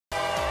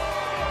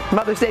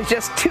Mother's Day is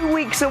just 2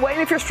 weeks away,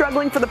 and if you're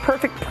struggling for the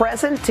perfect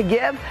present to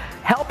give,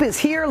 help is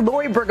here.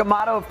 Lori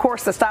Bergamato, of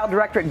course, the style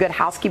director at Good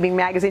Housekeeping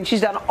magazine. She's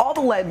done all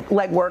the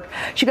legwork.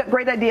 She got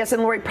great ideas,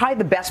 and Lori, probably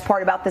the best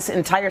part about this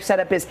entire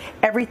setup is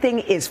everything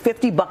is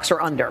 $50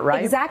 or under,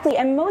 right? Exactly,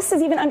 and most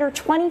is even under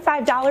 $25,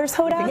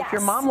 Hoda. If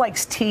your mom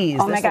likes teas.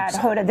 Oh my God,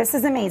 Hoda, this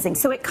is amazing.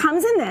 So it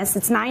comes in this,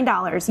 it's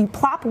 $9. You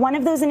plop one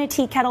of those in a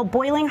tea kettle,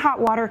 boiling hot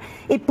water.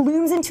 It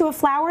blooms into a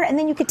flower, and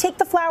then you could take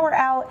the flower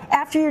out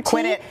after your tea.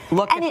 Quit it.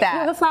 Look at that. You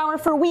have a flower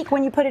for a week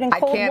when you put it in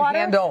cold water. I can't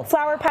handle.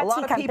 Flower pot tea company.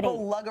 A lot of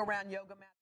people lug around yoga mats.